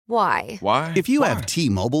Why? Why? If you have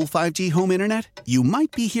T-Mobile 5G home internet, you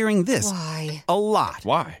might be hearing this Why? a lot.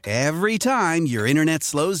 Why? Every time your internet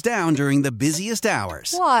slows down during the busiest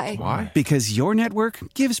hours. Why? Why? Because your network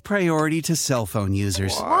gives priority to cell phone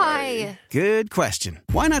users. Why? Good question.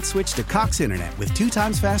 Why not switch to Cox Internet with 2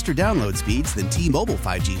 times faster download speeds than T-Mobile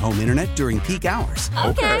 5G home internet during peak hours?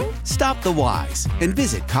 Okay. Stop the whys and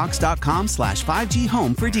visit cox.com/5G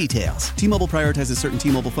home for details. T-Mobile prioritizes certain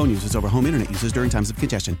T-Mobile phone users over home internet users during times of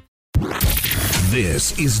congestion.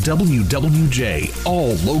 This is WWJ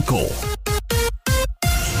All Local.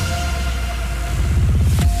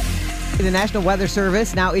 The National Weather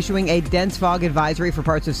Service now issuing a dense fog advisory for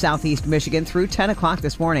parts of southeast Michigan through 10 o'clock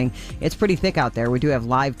this morning. It's pretty thick out there. We do have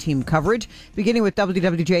live team coverage, beginning with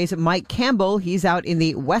WWJ's Mike Campbell. He's out in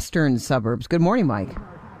the western suburbs. Good morning, Mike.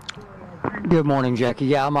 Good morning, Jackie.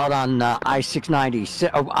 Yeah, I'm out on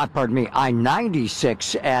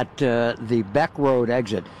I-96 at the Beck Road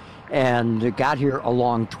exit, and got here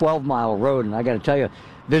along 12 Mile Road. And I got to tell you,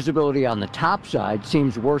 visibility on the top side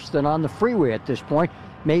seems worse than on the freeway at this point.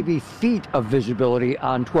 Maybe feet of visibility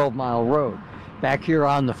on 12 Mile Road. Back here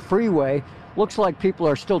on the freeway, looks like people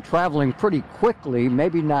are still traveling pretty quickly,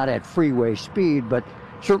 maybe not at freeway speed, but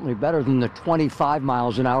certainly better than the 25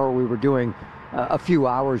 miles an hour we were doing a few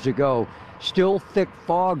hours ago. Still thick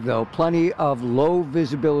fog, though, plenty of low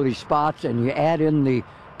visibility spots, and you add in the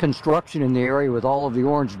construction in the area with all of the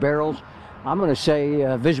orange barrels, I'm going to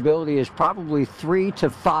say visibility is probably 3 to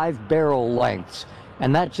 5 barrel lengths,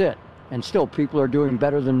 and that's it. And still, people are doing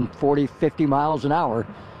better than 40, 50 miles an hour.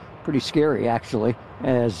 Pretty scary, actually,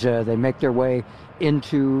 as they make their way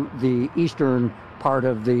into the eastern part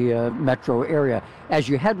of the metro area. As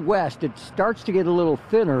you head west, it starts to get a little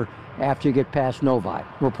thinner after you get past Novi.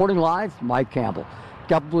 Reporting live, Mike Campbell,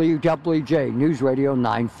 WWJ News Radio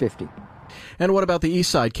 950. And what about the east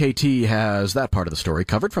side? KT has that part of the story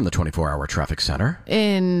covered from the 24-hour traffic center.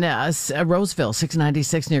 In Roseville,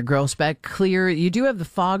 696 near Groesbeck, clear. You do have the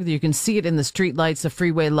fog. You can see it in the street lights, the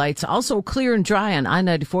freeway lights. Also clear and dry on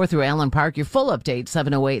I-94 through Allen Park. Your full update,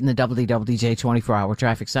 7:08 in the WWJ 24-hour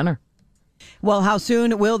traffic center. Well, how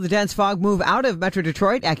soon will the dense fog move out of Metro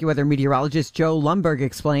Detroit? AccuWeather meteorologist Joe Lumberg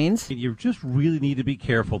explains. You just really need to be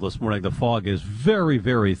careful this morning. The fog is very,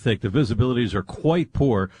 very thick. The visibilities are quite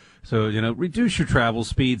poor. So, reduce your travel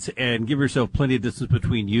speeds and give yourself plenty of distance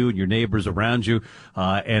between you and your neighbors around you.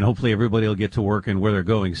 And hopefully everybody will get to work and where they're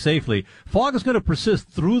going safely. Fog is going to persist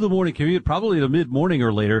through the morning commute, probably to mid-morning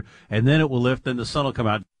or later, and then it will lift, then the sun will come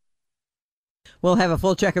out. We'll have a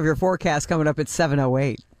full check of your forecast coming up at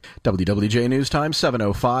 7:08. WWJ News Time,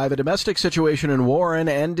 7:05. A domestic situation in Warren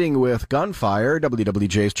ending with gunfire.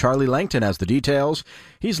 WWJ's Charlie Langton has the details.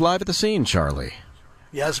 He's live at the scene, Charlie.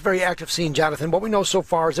 Yeah, it's a very active scene, Jonathan. What we know so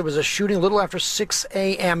far is there was a shooting a little after 6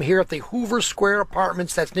 a.m. here at the Hoover Square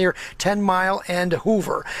Apartments that's near 10 Mile and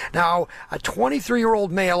Hoover. Now, a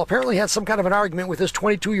 23-year-old male apparently had some kind of an argument with his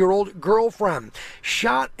 22-year-old girlfriend.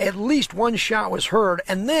 At least one shot was heard,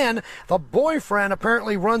 and then the boyfriend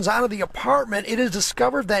apparently runs out of the apartment. It is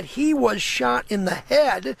discovered that he was shot in the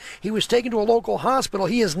head. He was taken to a local hospital.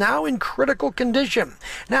 He is now in critical condition.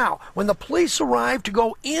 Now, when the police arrived to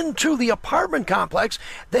go into the apartment complex,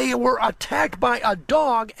 they were attacked by a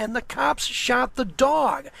dog, and the cops shot the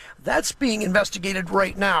dog. That's being investigated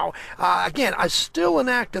right now. Again, still an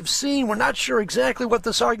active scene. We're not sure exactly what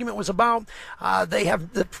this argument was about.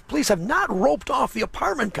 The police have not roped off the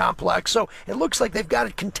apartment complex, so it looks like they've got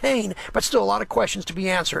it contained, but still a lot of questions to be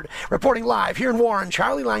answered. Reporting live here in Warren,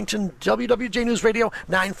 Charlie Langton, WWJ News Radio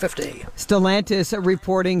 950. Stellantis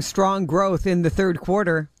reporting strong growth in the third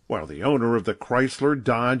quarter. While the owner of the Chrysler,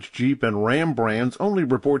 Dodge, Jeep, and Ram brands only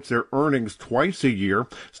reports their earnings twice a year,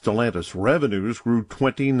 Stellantis revenues grew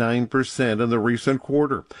 29% in the recent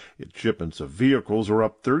quarter. Its shipments of vehicles are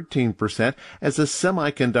up 13% as the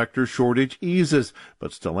semiconductor shortage eases,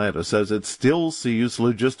 but Stellantis says it still sees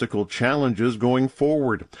logistical challenges going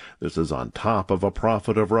forward. This is on top of a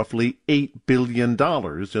profit of roughly $8 billion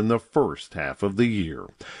in the first half of the year.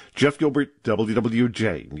 Jeff Gilbert,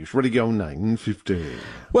 WWJ, News Radio 950.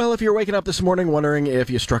 Well, if you're waking up this morning wondering if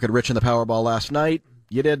you struck it rich in the Powerball last night,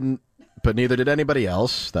 you didn't, but neither did anybody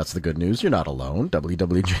else. That's the good news. You're not alone.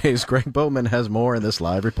 WWJ's Greg Bowman has more in this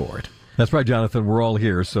live report. That's right, Jonathan. We're all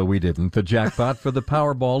here, so we didn't. The jackpot for the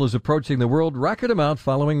Powerball is approaching the world record amount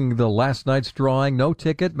following the last night's drawing. No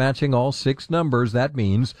ticket matching all 6 numbers. That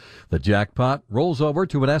means the jackpot rolls over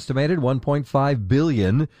to an estimated $1.5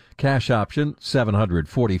 billion. Cash option,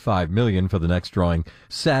 $745 million for the next drawing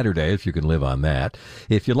Saturday, if you can live on that.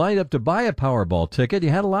 If you lined up to buy a Powerball ticket,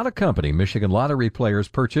 you had a lot of company. Michigan lottery players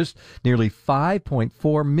purchased nearly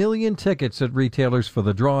 5.4 million tickets at retailers for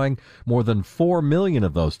the drawing, more than 4 million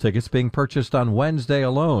of those tickets being purchased on Wednesday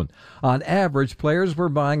alone. On average, players were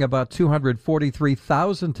buying about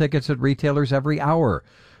 243,000 tickets at retailers every hour.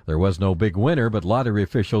 There was no big winner, but lottery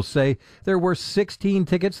officials say there were 16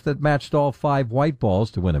 tickets that matched all 5 white balls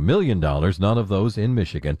to win $1 million, none of those in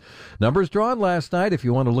Michigan. Numbers drawn last night, if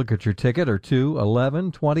you want to look at your ticket, are 2,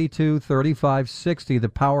 11, 22, 35, 60, the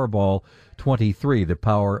Powerball 23, the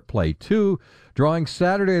Power Play 2. Drawing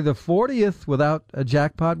Saturday the 40th without a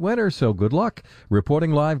jackpot winner, so good luck.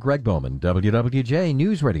 Reporting live, Greg Bowman, WWJ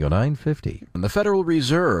News Radio 950. And the Federal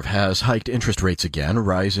Reserve has hiked interest rates again,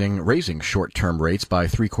 raising short-term rates by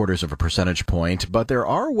 0.75 of a percentage point. But there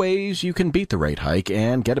are ways you can beat the rate hike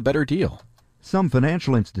and get a better deal. Some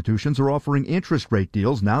financial institutions are offering interest rate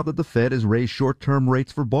deals now that the Fed has raised short-term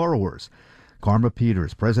rates for borrowers. Karma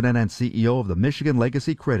Peters, president and CEO of the Michigan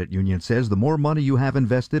Legacy Credit Union, says the more money you have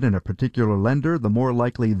invested in a particular lender, the more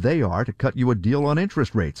likely they are to cut you a deal on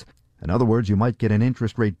interest rates. In other words, you might get an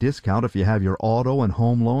interest rate discount if you have your auto and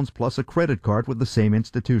home loans plus a credit card with the same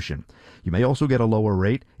institution. You may also get a lower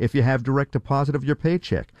rate if you have direct deposit of your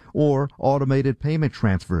paycheck or automated payment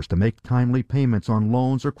transfers to make timely payments on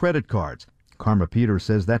loans or credit cards. Karma Peters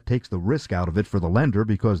says that takes the risk out of it for the lender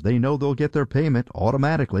because they know they'll get their payment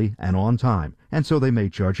automatically and on time, and so they may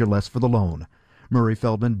charge you less for the loan. Murray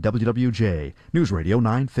Feldman, WWJ, News Radio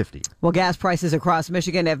 950. Well, gas prices across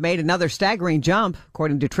Michigan have made another staggering jump.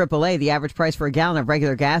 According to AAA, the average price for a gallon of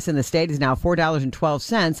regular gas in the state is now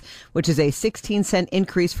 $4.12, which is a 16-cent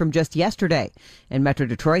increase from just yesterday. In Metro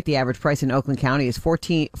Detroit, the average price in Oakland County is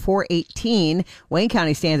 $4.18. Wayne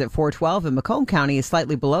County stands at $4.12, and Macomb County is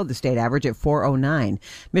slightly below the state average at $4.09.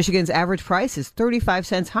 Michigan's average price is 35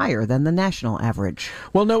 cents higher than the national average.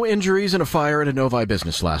 Well, no injuries in a fire at a Novi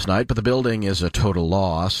business last night, but the building is a total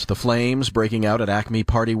loss. The flames breaking out at Acme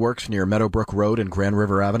Party Works near Meadowbrook Road and Grand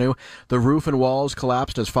River Avenue. The roof and walls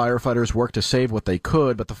collapsed as firefighters worked to save what they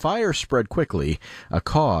could, but the fire spread quickly. A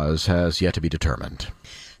cause has yet to be determined.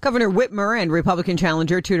 Governor Whitmer and Republican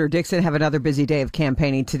challenger Tudor Dixon have another busy day of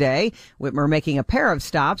campaigning today. Whitmer making a pair of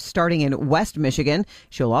stops starting in West Michigan.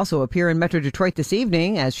 She'll also appear in Metro Detroit this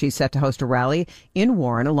evening as she's set to host a rally in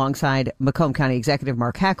Warren alongside Macomb County Executive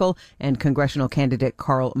Mark Hackel and congressional candidate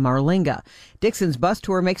Carl Marlinga. Dixon's bus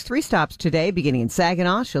tour makes 3 stops today, beginning in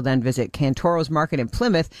Saginaw. She'll then visit Cantoro's Market in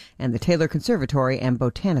Plymouth and the Taylor Conservatory and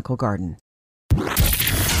Botanical Garden.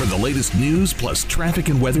 For the latest news plus traffic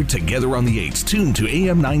and weather together on the 8s, tune to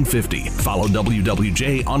AM 950. Follow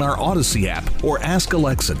WWJ on our Odyssey app or ask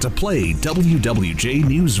Alexa to play WWJ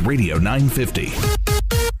News Radio 950.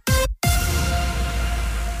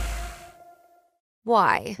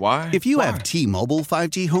 Why? If you have T-Mobile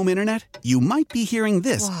 5G home internet, you might be hearing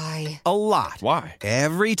this a lot. Why?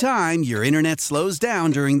 Every time your internet slows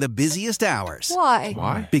down during the busiest hours.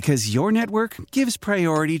 Why? Because your network gives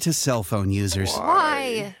priority to cell phone users.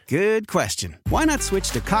 Why? Good question. Why not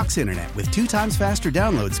switch to Cox Internet with 2 times faster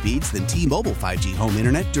download speeds than T-Mobile 5G home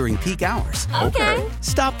internet during peak hours? Okay.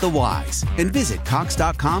 Stop the whys and visit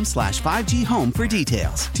cox.com/5G home for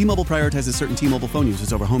details. T-Mobile prioritizes certain T-Mobile phone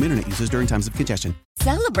users over home internet users during times of congestion.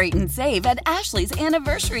 Celebrate and save at Ashley's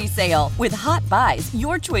Anniversary Sale. With Hot Buys,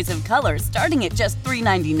 your choice of colors starting at just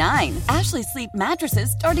 $3.99. Ashley Sleep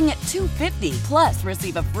mattresses starting at $2.50. Plus,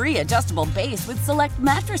 receive a free adjustable base with select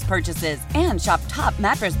mattress purchases. And shop top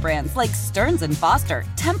mattress brands like Stearns & Foster,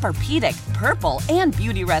 Tempur-Pedic, Purple, and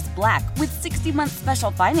Beautyrest Black with 60-month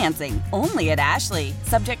special financing. Only at Ashley.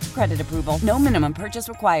 Subject to credit approval. No minimum purchase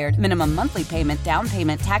required. Minimum monthly payment, down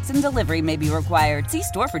payment, tax, and delivery may be required. See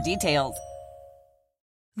store for details.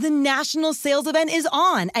 The national sales event is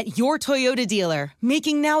on at your Toyota dealer,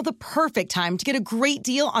 making now the perfect time to get a great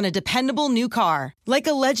deal on a dependable new car. Like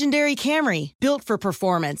a legendary Camry, built for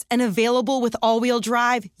performance and available with all-wheel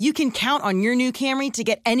drive, you can count on your new Camry to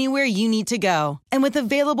get anywhere you need to go. And with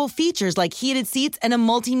available features like heated seats and a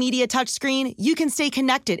multimedia touchscreen, you can stay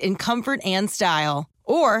connected in comfort and style.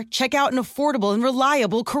 Or check out an affordable and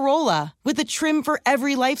reliable Corolla with a trim for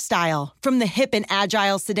every lifestyle. From the hip and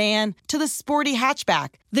agile sedan to the sporty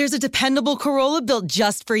hatchback, there's a dependable Corolla built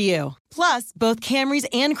just for you. Plus, both Camrys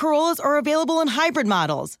and Corollas are available in hybrid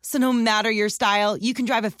models, so no matter your style, you can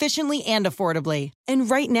drive efficiently and affordably. And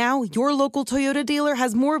right now, your local Toyota dealer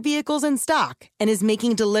has more vehicles in stock and is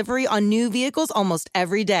making delivery on new vehicles almost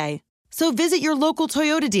every day. So visit your local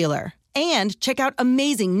Toyota dealer and check out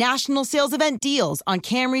amazing national sales event deals on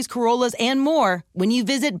Camrys, Corollas, and more when you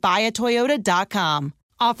visit buyatoyota.com.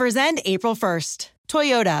 Offers end April 1st.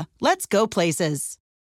 Toyota, let's go places.